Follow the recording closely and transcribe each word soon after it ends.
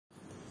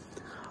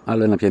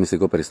Άλλο ένα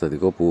πιανιστικό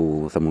περιστατικό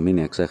που θα μου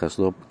μείνει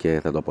αξέχαστο και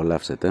θα το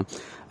απολαύσετε.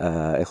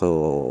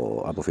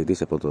 Έχω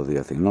αποφοιτήσει από το Δίο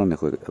Αθηνών,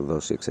 έχω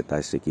δώσει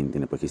εξετάσεις εκείνη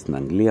την εποχή στην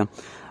Αγγλία.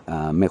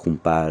 Με έχουν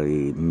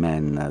πάρει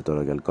μεν το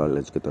Royal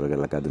College και το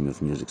Royal Academy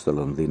of Music στο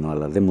Λονδίνο,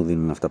 αλλά δεν μου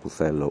δίνουν αυτά που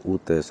θέλω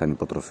ούτε σαν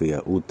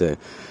υποτροφία, ούτε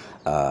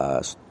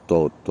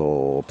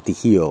το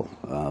πτυχίο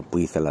που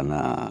ήθελα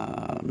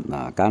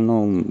να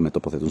κάνω. Με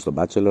τοποθετούν στο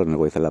Bachelor,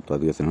 εγώ ήθελα από το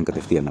Δίο Αθηνών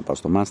κατευθείαν να πάω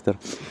στο Master.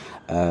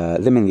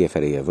 Δεν με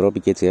ενδιαφέρει η Ευρώπη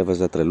και έτσι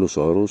έβαζα τρελούς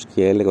όρους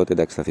και έλεγα ότι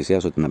εντάξει, θα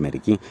θυσιάσω την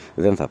Αμερική,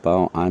 δεν θα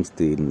πάω αν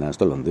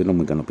στο Λονδίνο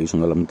μου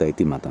ικανοποιήσουν όλα μου τα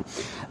αιτήματα.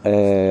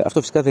 Αυτό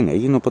φυσικά δεν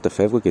έγινε, οπότε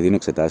φεύγω και δίνω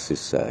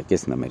εξετάσεις και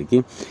στην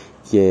Αμερική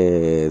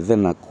και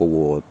δεν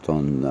ακούω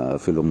τον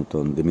φίλο μου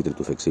τον Δημήτρη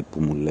του Φεξή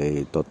που μου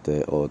λέει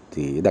τότε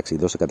ότι εντάξει,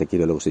 δώσε κατά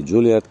κύριο λόγο στην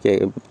Juilliard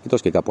και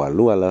κοιτός και κάπου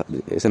αλλού, αλλά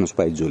εσένα σου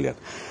πάει η Juilliard.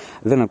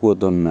 Δεν ακούω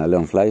τον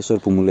Λέον Φλάισερ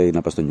που μου λέει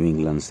να πάω στο New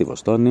England στη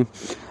Βοστόνη.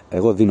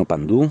 Εγώ δίνω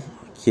παντού.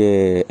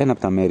 Και ένα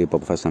από τα μέρη που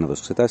αποφάσισα να δώσω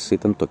εξετάσεις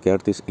ήταν το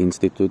Curtis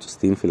Institute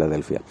στην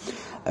Φιλαδέλφια.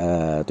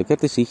 Το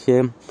Curtis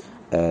είχε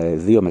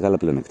δύο μεγάλα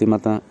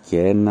πλεονεκτήματα και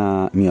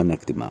ένα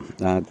μειονέκτημα.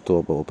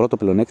 Το πρώτο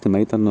πλεονέκτημα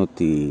ήταν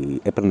ότι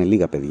έπαιρνε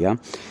λίγα παιδιά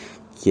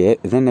και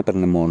δεν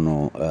έπαιρνε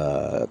μόνο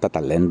τα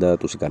ταλέντα,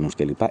 τους ικανούς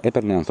κλπ.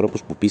 Έπαιρνε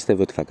ανθρώπους που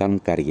πίστευε ότι θα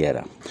κάνουν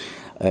καριέρα.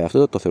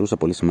 Αυτό το θεωρούσα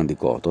πολύ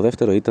σημαντικό. Το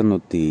δεύτερο ήταν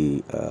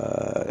ότι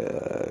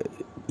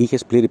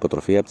είχες πλήρη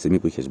υποτροφία από τη στιγμή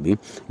που είχες μπει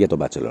για τον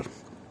Bachelor.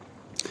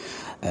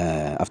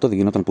 Αυτό δεν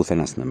γινόταν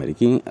πουθενά στην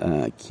Αμερική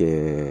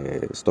και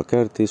στο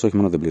Curtis όχι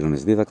μόνο δεν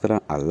πλήρωνες δίδακτρα,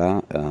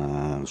 αλλά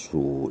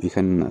σου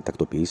είχαν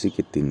τακτοποιήσει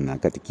και την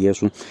κατοικία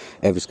σου,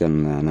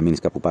 έβρισκαν να μείνεις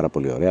κάπου πάρα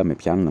πολύ ωραία, με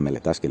πιάνουν, να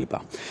μελετάς κλπ.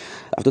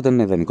 Αυτό ήταν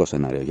ένα ιδανικό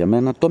σενάριο για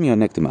μένα. Το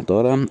μειονέκτημα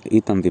τώρα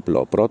ήταν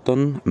διπλό.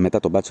 Πρώτον, μετά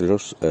το Bachelor,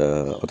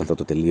 όταν θα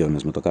το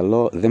τελείωνες με το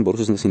καλό, δεν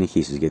μπορούσες να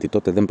συνεχίσεις, γιατί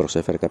τότε δεν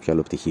προσέφερε κάποιο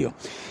άλλο πτυχίο.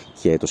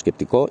 Και το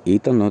σκεπτικό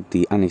ήταν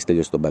ότι αν έχεις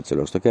τελειώσει το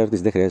Bachelor στο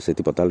Curtis, δεν χρειάζεται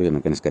τίποτα άλλο για να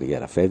κάνεις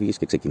καριέρα. Φεύγεις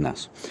και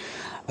ξεκινάς.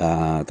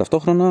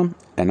 Ταυτόχρονα,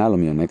 ένα άλλο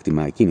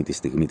μειονέκτημα εκείνη τη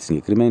στιγμή τη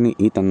συγκεκριμένη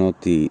ήταν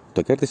ότι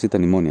το Curtis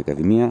ήταν η μόνη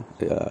ακαδημία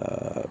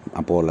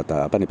από όλα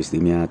τα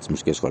πανεπιστήμια, τις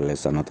μουσικές σχολές,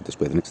 τις ανώτατες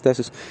που έδινε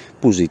εξετάσεις,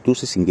 που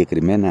ζητούσε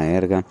συγκεκριμένα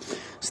έργα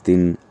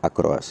στην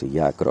ακρόαση,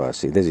 για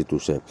ακρόαση. Δεν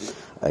ζητούσε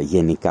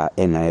γενικά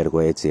ένα έργο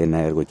έτσι, ένα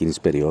έργο εκείνης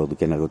της περίοδου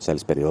και ένα έργο της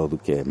άλλης περίοδου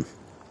και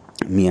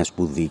μία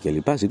σπουδή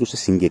κλπ. Ζητούσε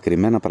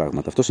συγκεκριμένα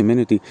πράγματα. Αυτό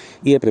σημαίνει ότι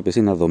ή έπρεπε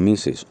εσύ να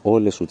δομήσεις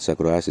όλες σου τις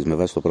ακροάσεις με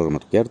βάση το πρόγραμμα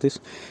του Curtis,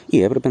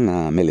 ή έπρεπε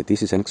να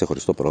μελετήσεις ένα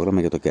ξεχωριστό πρόγραμμα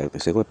για το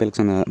Curtis. Εγώ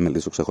επέλεξα να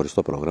μελετήσω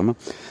ξεχωριστό πρόγραμμα,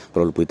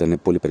 παρόλο που ήταν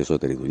πολύ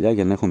περισσότερη δουλειά,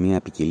 για να έχω μια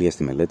ποικιλία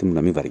στη μελέτη μου,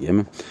 να μην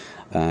βαριέμαι.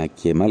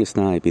 Και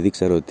μάλιστα επειδή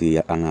ξέρω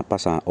ότι ανά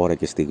πάσα ώρα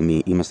και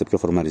στιγμή είμαστε πιο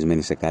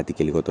φορμαρισμένοι σε κάτι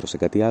και λιγότερο σε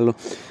κάτι άλλο,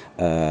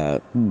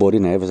 μπορεί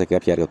να έβαζα και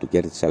κάποια έργα του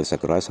Curtis σε άλλες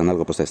ακροάσεις,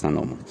 ανάλογα πώς θα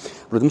αισθανόμουν.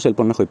 Προτιμούσα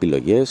λοιπόν να έχω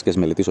επιλογές και να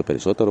μελετήσω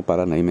περισσότερο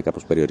παρά να είμαι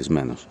κάπως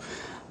περιορισμένος.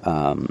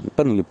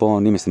 Παίρνω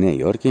λοιπόν, είμαι στη Νέα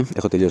Υόρκη,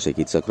 έχω τελειώσει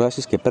εκεί τις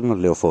ακροάσεις και παίρνω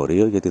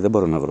λεωφορείο, γιατί δεν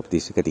μπορώ να βρω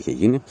πτήση, κάτι είχε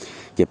γίνει,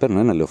 και παίρνω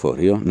ένα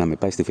λεωφορείο να με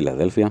πάει στη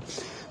Φιλαδέλφια,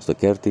 στο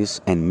Curtis,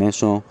 εν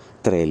μέσω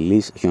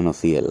τρελής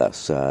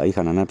χιονοθύελλας.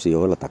 Είχαν ανάψει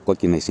όλα τα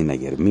κόκκινα οι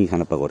συναγερμοί,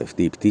 είχαν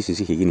απαγορευτεί οι πτήσεις,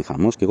 είχε γίνει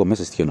χαμός και εγώ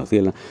μέσα στη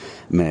χιονοθύελλα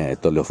με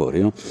το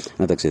λεωφορείο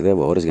να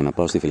ταξιδεύω ώρες για να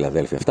πάω στη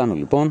Φιλαδέλφια. Φτάνω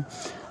λοιπόν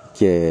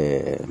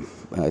και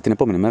την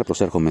επόμενη μέρα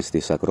προσέρχομαι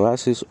στις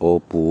ακροάσεις,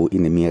 όπου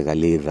είναι μια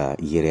Γαλλίδα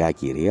γυραιά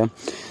κυρία.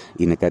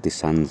 Είναι κάτι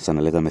σαν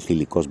να λέγαμε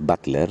θηλυκός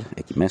butler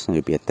εκεί μέσα, η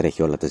οποία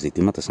τρέχει όλα τα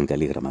ζητήματα σαν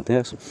καλή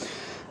γραμματέας.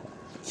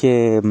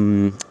 Και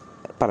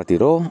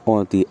παρατηρώ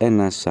ότι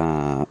ένας,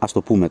 ας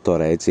το πούμε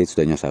τώρα έτσι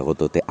το ένιωσα εγώ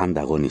τότε,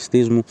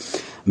 ανταγωνιστής μου,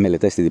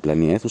 μελετάει στη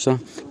διπλανή αίθουσα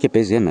και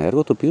παίζει ένα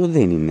έργο το οποίο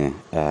δεν είναι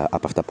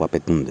από αυτά που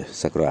απαιτούνται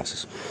στις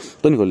ακροάσεις.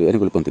 Τον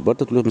ανοίγω λοιπόν την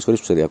πόρτα, του λέω: με συγχωρείς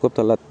που σε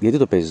διακόπτω, αλλά γιατί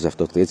το παίζεις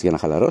αυτό έτσι για να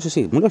χαλαρώσεις?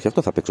 Μου λέει: όχι,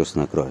 αυτό θα παίξω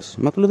στην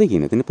ακρόαση. Μα του λέω: δεν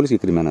γίνεται, είναι πολύ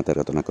συγκεκριμένα τα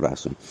έργα των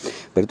ακροάσεων.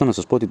 Περιττώ να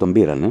σας πω ότι τον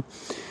πήρανε.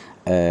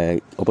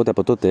 Οπότε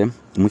από τότε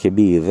μου είχε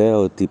μπει η ιδέα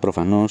ότι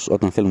προφανώς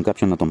όταν θέλουν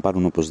κάποιον να τον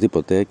πάρουν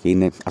οπωσδήποτε και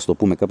είναι, ας το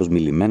πούμε, κάπως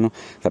μιλημένο,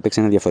 θα παίξει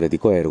ένα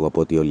διαφορετικό έργο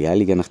από ότι όλοι οι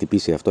άλλοι, για να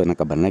χτυπήσει αυτό ένα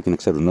καμπανάκι, να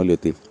ξέρουν όλοι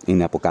ότι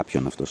είναι από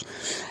κάποιον αυτός.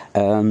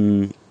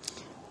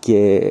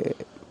 Και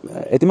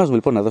ετοιμάζομαι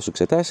λοιπόν να δώσω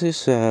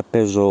εξετάσεις,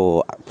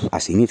 παίζω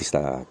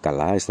ασυνήθιστα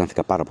καλά,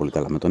 αισθάνθηκα πάρα πολύ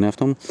καλά με τον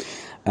εαυτό μου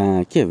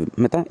και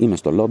μετά είμαι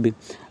στο λόμπι.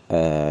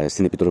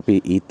 Στην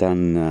επιτροπή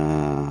ήταν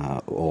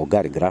ο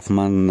Γκάρι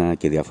Γκράφμαν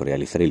και διάφοροι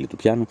άλλοι θρύλοι του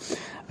πιάνου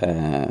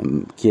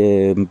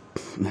και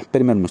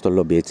περιμένουμε στο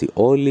λόμπι έτσι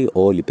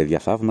όλοι παιδιά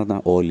θαύματα,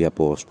 όλοι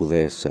από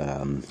σπουδαίες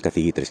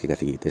καθηγήτρες και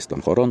καθηγητές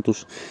των χωρών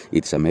τους ή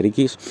της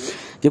Αμερικής,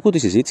 και ακούω τη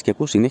συζήτηση και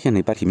ακούω συνέχεια να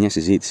υπάρχει μια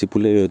συζήτηση που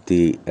λέει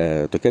ότι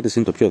το Curtis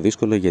είναι το πιο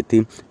δύσκολο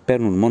γιατί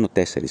παίρνουν μόνο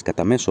 4,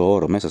 κατά μέσο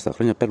όρο μέσα στα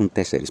χρόνια παίρνουν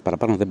 4,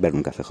 παραπάνω δεν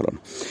παίρνουν κάθε χρόνο.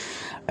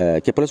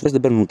 Και πολλές φορές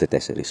δεν παίρνουν ούτε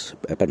 4.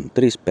 Παίρνουν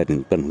 3,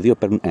 παίρνουν 2,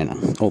 παίρνουν 1.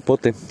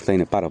 Οπότε θα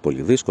είναι πάρα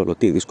πολύ δύσκολο.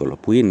 Τι δύσκολο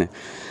που είναι.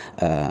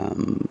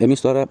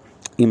 Εμείς τώρα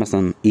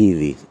ήμασταν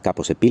ήδη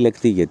κάπως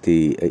επίλεκτοι,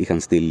 γιατί είχαν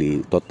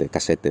στείλει τότε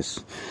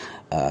κασέτες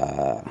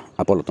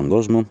από όλο τον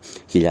κόσμο,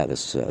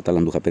 χιλιάδες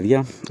ταλαντούχα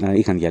παιδιά,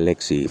 είχαν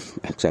διαλέξει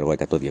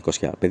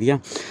 100-200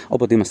 παιδιά,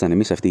 οπότε ήμασταν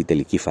εμείς σε αυτή η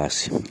τελική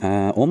φάση.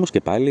 Όμως και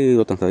πάλι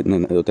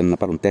όταν να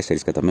πάρουν 4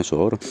 κατά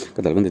μέσο όρο,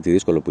 καταλαβαίνετε τι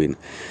δύσκολο που είναι.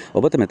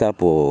 Οπότε μετά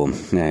από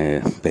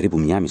περίπου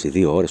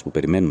 1,5-2 ώρες που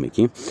περιμένουμε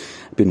εκεί,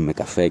 πίνουμε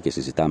καφέ και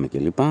συζητάμε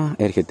κλπ,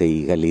 έρχεται η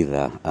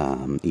Γαλλίδα,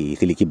 η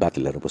θηλυκή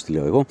μπάτλερ όπως τη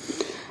λέω εγώ,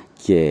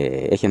 και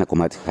έχει ένα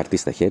κομμάτι χαρτί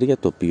στα χέρια,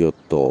 το οποίο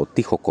το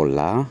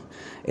τείχοκολλά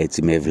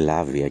έτσι με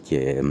ευλάβεια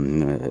και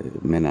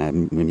με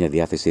μια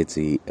διάθεση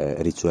έτσι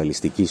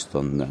ριτσουαλιστική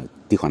στον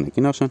τοίχο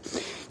ανακοινώσεων,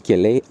 και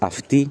λέει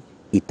αυτοί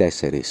οι 4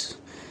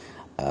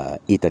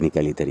 ήταν οι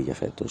καλύτεροι για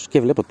φέτος.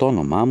 Και βλέπω το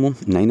όνομά μου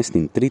να είναι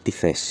στην 3η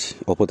θέση,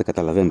 οπότε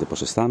καταλαβαίνετε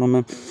πως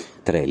αισθάνομαι,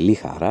 τρελή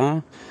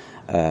χαρά.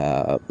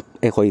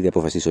 Έχω ήδη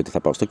αποφασίσει ότι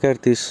θα πάω στο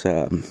Curtis.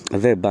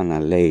 Δεν πά να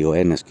λέει ο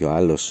ένας και ο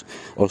άλλος,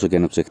 όσο και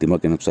να τους εκτιμώ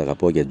και να τους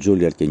αγαπώ, για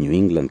Juilliard και New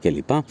England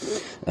κλπ.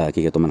 Και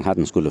για το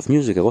Manhattan School of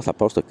Music. Εγώ θα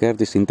πάω στο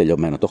Curtis, είναι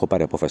τελειωμένο. Το έχω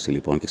πάρει απόφαση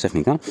λοιπόν. Και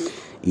ξαφνικά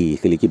η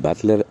θηλυκή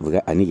Butler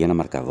ανοίγει ένα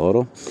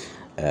μαρκαδόρο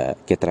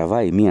και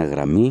τραβάει μία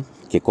γραμμή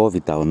και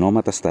κόβει τα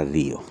ονόματα στα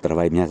 2.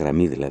 Τραβάει μία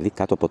γραμμή δηλαδή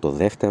κάτω από το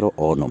δεύτερο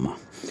όνομα.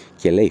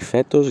 Και λέει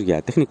φέτος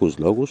για τεχνικούς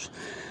λόγους,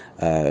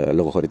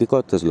 λόγω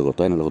χωρητικότητας, λόγω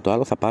το ένα, λόγω το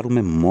άλλο, θα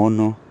πάρουμε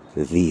μόνο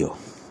 2.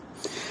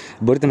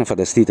 Μπορείτε να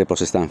φανταστείτε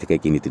πώς αισθάνθηκα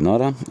εκείνη την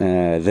ώρα.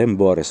 Δεν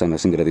μπόρεσα να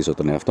συγκρατήσω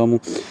τον εαυτό μου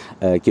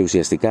και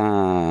ουσιαστικά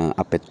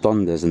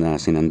απαιτώντας να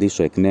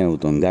συναντήσω εκ νέου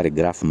τον Γκάρι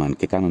Γκράφμαν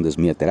και κάνοντας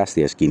μια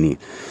τεράστια σκηνή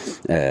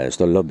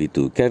στο λόμπι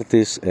του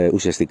Curtis,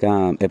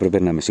 ουσιαστικά έπρεπε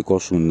να με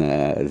σηκώσουν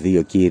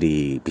 2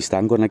 κύριοι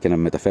πιστάγκωνα και να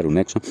με μεταφέρουν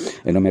έξω,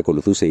 ενώ με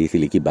ακολουθούσε η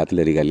θηλυκή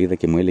μπάτλερ, η Γαλλίδα,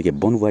 και μου έλεγε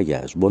bon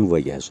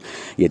voyage,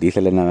 γιατί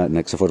ήθελε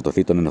να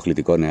ξεφορτωθεί τον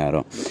ενοχλητικό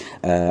νεαρό.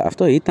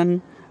 Αυτό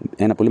ήταν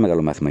ένα πολύ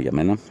μεγάλο μάθημα για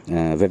μένα.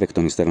 Βέβαια, εκ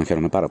των υστέρων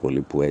χαίρομαι πάρα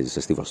πολύ που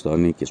έζησα στη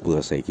Βοστόνη και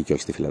σπούδασα εκεί και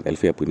όχι στη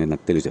Φιλαδέλφια, που είναι ένα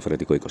τελείως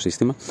διαφορετικό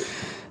οικοσύστημα.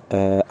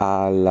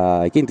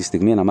 Αλλά εκείνη τη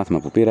στιγμή ένα μάθημα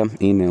που πήρα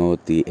είναι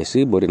ότι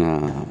εσύ μπορεί να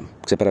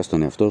ξεπεράσεις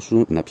τον εαυτό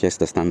σου, να πιάσεις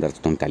τα στάνταρτ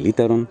των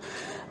καλύτερων,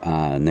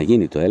 να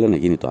γίνει το ένα, να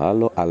γίνει το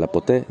άλλο, αλλά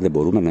ποτέ δεν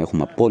μπορούμε να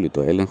έχουμε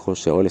απόλυτο έλεγχο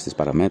σε όλες τις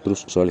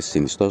παραμέτρους, σε όλες τις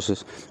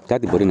συνιστώσεις.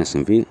 Κάτι μπορεί να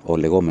συμβεί, ο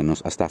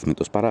λεγόμενος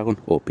αστάθμητος παράγων,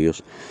 ο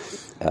οποίος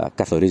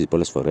καθορίζει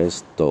πολλές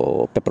φορές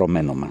το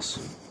πεπρωμένο μας.